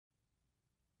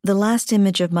The last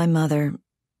image of my mother,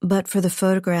 but for the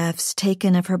photographs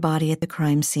taken of her body at the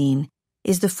crime scene,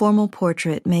 is the formal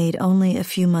portrait made only a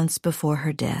few months before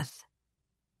her death.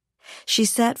 She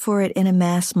sat for it in a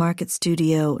mass-market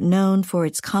studio known for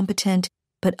its competent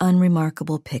but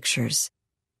unremarkable pictures.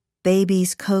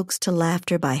 Babies coaxed to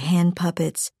laughter by hand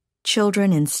puppets,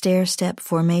 children in stair-step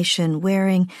formation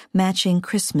wearing matching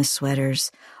Christmas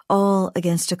sweaters, all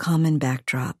against a common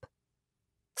backdrop.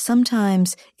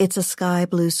 Sometimes it's a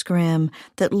sky-blue scrim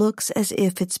that looks as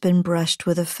if it's been brushed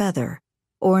with a feather,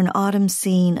 or an autumn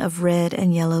scene of red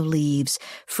and yellow leaves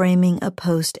framing a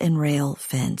post and rail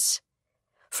fence.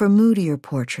 For moodier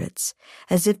portraits,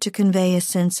 as if to convey a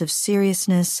sense of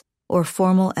seriousness or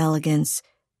formal elegance,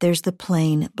 there's the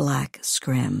plain black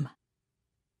scrim.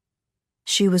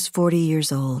 She was 40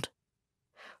 years old.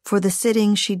 For the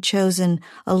sitting, she'd chosen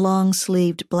a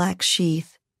long-sleeved black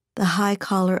sheath, the high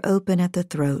collar open at the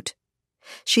throat.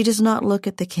 She does not look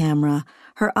at the camera,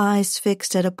 her eyes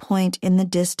fixed at a point in the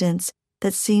distance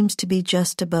that seems to be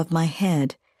just above my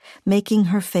head, making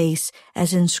her face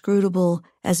as inscrutable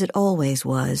as it always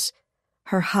was,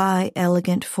 her high,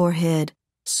 elegant forehead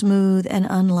smooth and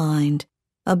unlined,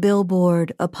 a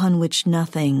billboard upon which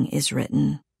nothing is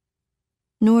written.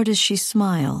 Nor does she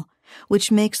smile,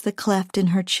 which makes the cleft in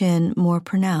her chin more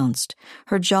pronounced,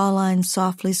 her jawline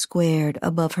softly squared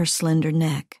above her slender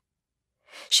neck.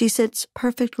 She sits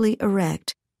perfectly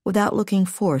erect without looking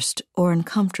forced or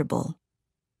uncomfortable.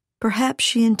 Perhaps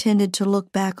she intended to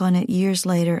look back on it years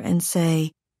later and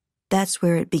say, "That's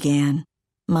where it began,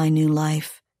 my new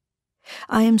life."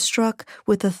 I am struck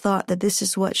with the thought that this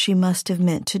is what she must have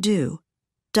meant to do,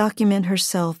 document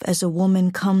herself as a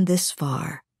woman come this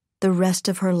far, the rest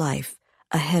of her life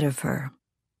ahead of her.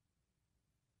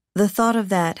 The thought of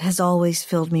that has always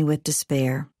filled me with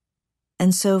despair,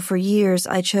 and so for years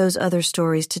I chose other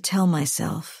stories to tell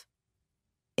myself.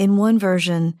 In one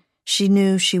version, she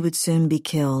knew she would soon be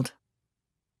killed.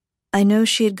 I know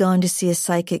she had gone to see a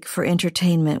psychic for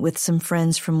entertainment with some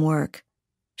friends from work.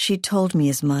 She'd told me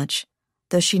as much,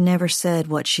 though she never said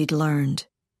what she'd learned.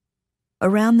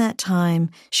 Around that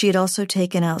time, she had also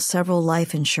taken out several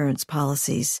life insurance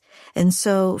policies, and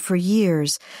so, for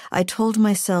years, I told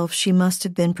myself she must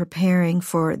have been preparing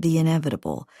for the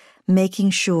inevitable,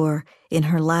 making sure, in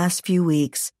her last few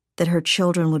weeks, that her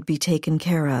children would be taken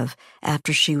care of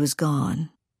after she was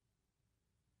gone.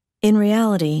 In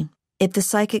reality, if the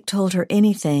psychic told her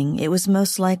anything, it was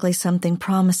most likely something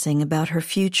promising about her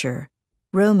future,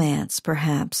 romance,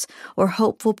 perhaps, or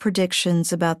hopeful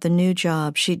predictions about the new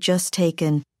job she'd just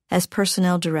taken as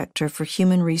personnel director for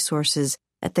human resources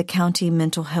at the county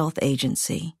mental health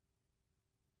agency.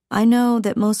 I know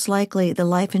that most likely the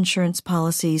life insurance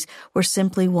policies were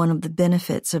simply one of the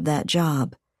benefits of that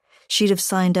job. She'd have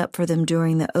signed up for them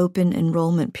during the open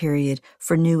enrollment period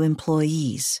for new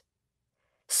employees.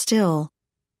 Still,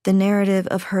 the narrative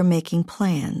of her making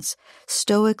plans,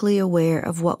 stoically aware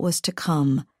of what was to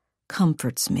come,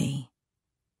 comforts me.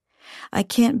 I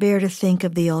can't bear to think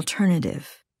of the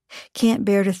alternative, can't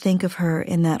bear to think of her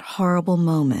in that horrible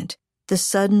moment, the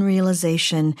sudden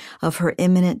realization of her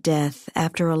imminent death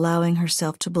after allowing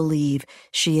herself to believe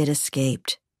she had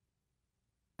escaped.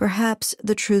 Perhaps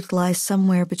the truth lies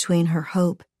somewhere between her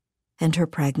hope and her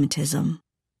pragmatism.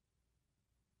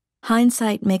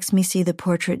 Hindsight makes me see the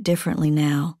portrait differently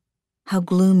now. How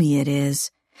gloomy it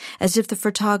is, as if the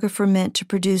photographer meant to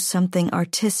produce something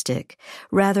artistic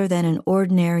rather than an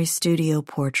ordinary studio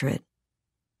portrait.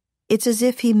 It's as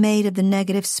if he made of the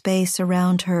negative space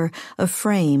around her a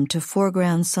frame to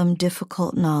foreground some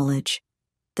difficult knowledge,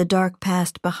 the dark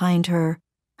past behind her,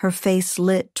 her face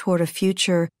lit toward a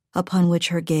future upon which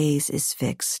her gaze is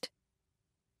fixed.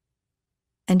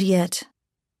 And yet,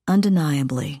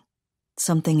 undeniably,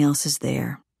 something else is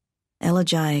there,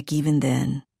 elegiac even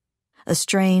then, a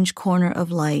strange corner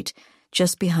of light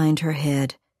just behind her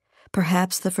head,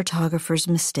 perhaps the photographer's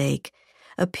mistake,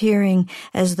 appearing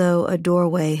as though a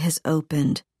doorway has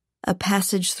opened, a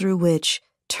passage through which,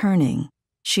 turning,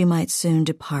 she might soon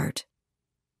depart.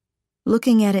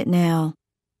 Looking at it now,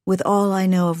 with all I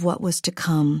know of what was to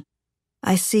come,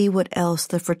 I see what else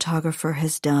the photographer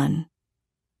has done.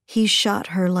 He shot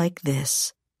her like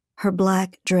this, her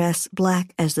black dress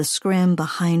black as the scrim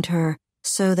behind her,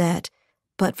 so that,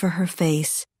 but for her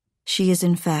face, she is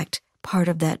in fact part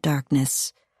of that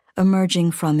darkness,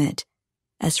 emerging from it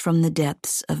as from the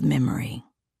depths of memory.